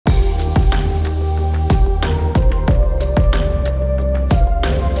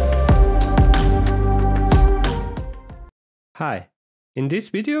Hi! In this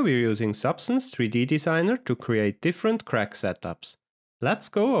video we're using Substance 3D Designer to create different crack setups. Let's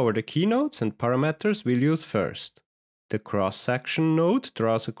go over the keynotes and parameters we'll use first. The Cross-Section node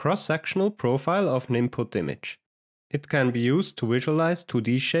draws a cross-sectional profile of an input image. It can be used to visualize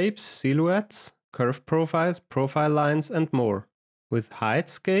 2D shapes, silhouettes, curve profiles, profile lines and more. With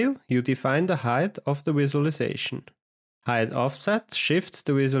Height Scale, you define the height of the visualization. Height Offset shifts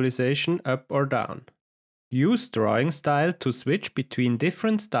the visualization up or down. Use Drawing Style to switch between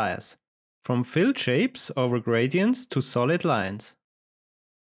different styles, from filled shapes over gradients to solid lines.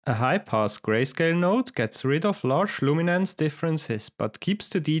 A high-pass grayscale node gets rid of large luminance differences but keeps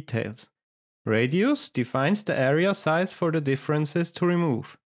the details. Radius defines the area size for the differences to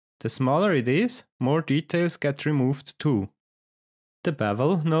remove. The smaller it is, more details get removed too. The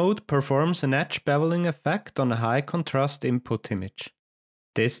Bevel node performs an edge beveling effect on a high contrast input image.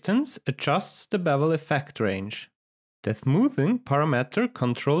 Distance adjusts the bevel effect range. The smoothing parameter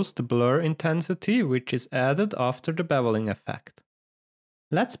controls the blur intensity, which is added after the beveling effect.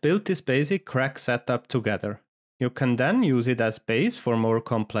 Let's build this basic crack setup together. You can then use it as base for more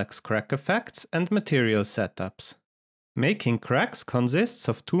complex crack effects and material setups. Making cracks consists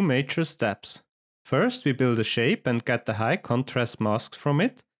of two major steps. First, we build a shape and get the high contrast masks from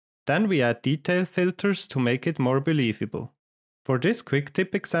it. Then we add detail filters to make it more believable. For this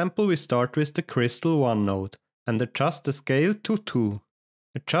Quicktip example, we start with the Crystal 1 node and adjust the scale to 2.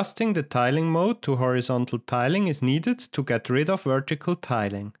 Adjusting the tiling mode to horizontal tiling is needed to get rid of vertical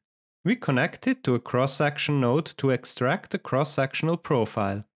tiling. We connect it to a cross-section node to extract a cross-sectional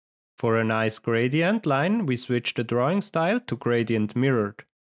profile. For a nice gradient line, we switch the drawing style to gradient mirrored.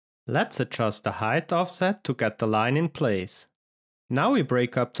 Let's adjust the height offset to get the line in place. Now we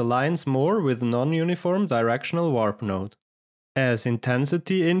break up the lines more with a non-uniform directional warp node. As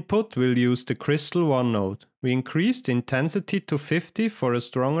intensity input, we'll use the Crystal 1 node. We increase the intensity to 50 for a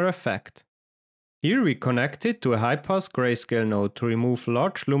stronger effect. Here we connect it to a high-pass grayscale node to remove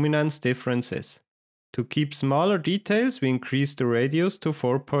large luminance differences. To keep smaller details, we increase the radius to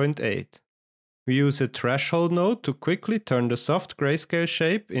 4.8. We use a threshold node to quickly turn the soft grayscale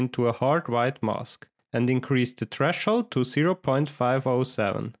shape into a hard white mask and increase the threshold to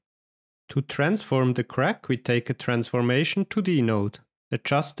 0.507. To transform the crack, we take a Transformation 2D node,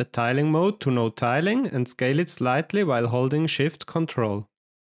 adjust the tiling mode to no tiling and scale it slightly while holding Shift Ctrl.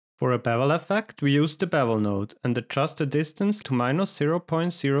 For a bevel effect, we use the Bevel node and adjust the distance to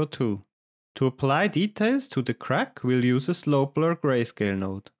 -0.02. To apply details to the crack, we'll use a Slope Blur grayscale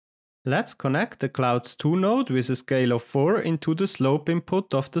node. Let's connect the Clouds 2 node with a scale of 4 into the slope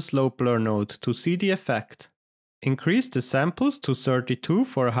input of the Slope Blur node to see the effect. Increase the samples to 32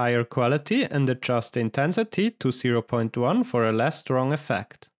 for higher quality and adjust the intensity to 0.1 for a less strong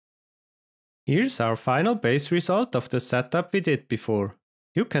effect. Here's our final base result of the setup we did before.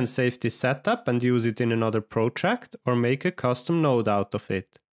 You can save this setup and use it in another project or make a custom node out of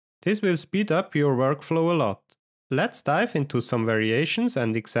it. This will speed up your workflow a lot. Let's dive into some variations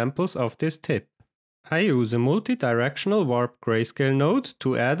and examples of this tip. I use a multi-directional warp grayscale node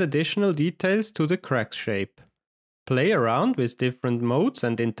to add additional details to the crack shape. Play around with different modes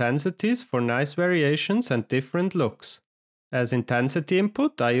and intensities for nice variations and different looks. As intensity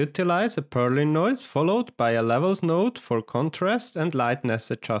input, I utilize a purlin noise followed by a levels node for contrast and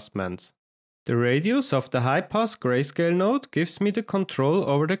lightness adjustments. The radius of the high-pass grayscale node gives me the control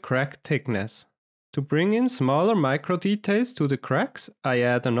over the crack thickness. To bring in smaller micro details to the cracks, I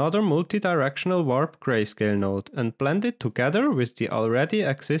add another multi-directional warp grayscale node and blend it together with the already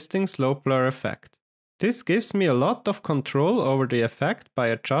existing slope blur effect. This gives me a lot of control over the effect by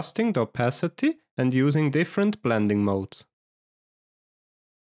adjusting the opacity and using different blending modes.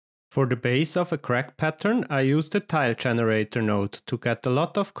 For the base of a crack pattern, I use the Tile Generator node to get a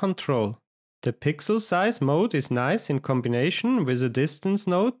lot of control. The pixel size mode is nice in combination with a distance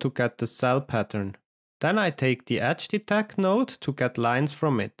node to get the cell pattern. Then I take the Edge Detect node to get lines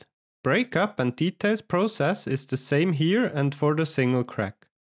from it. Breakup and details process is the same here and for the single crack.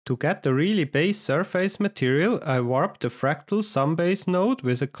 To get the really base surface material, I warped the Fractal Sumbase node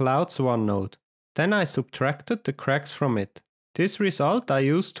with a Clouds 1 node. Then I subtracted the cracks from it. This result I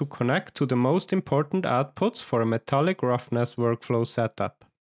used to connect to the most important outputs for a metallic roughness workflow setup.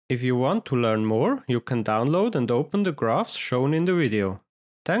 If you want to learn more, you can download and open the graphs shown in the video.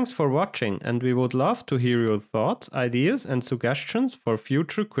 Thanks for watching, and we would love to hear your thoughts, ideas and suggestions for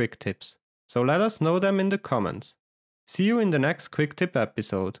future quick tips. So let us know them in the comments. See you in the next Quicktip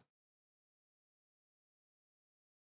episode.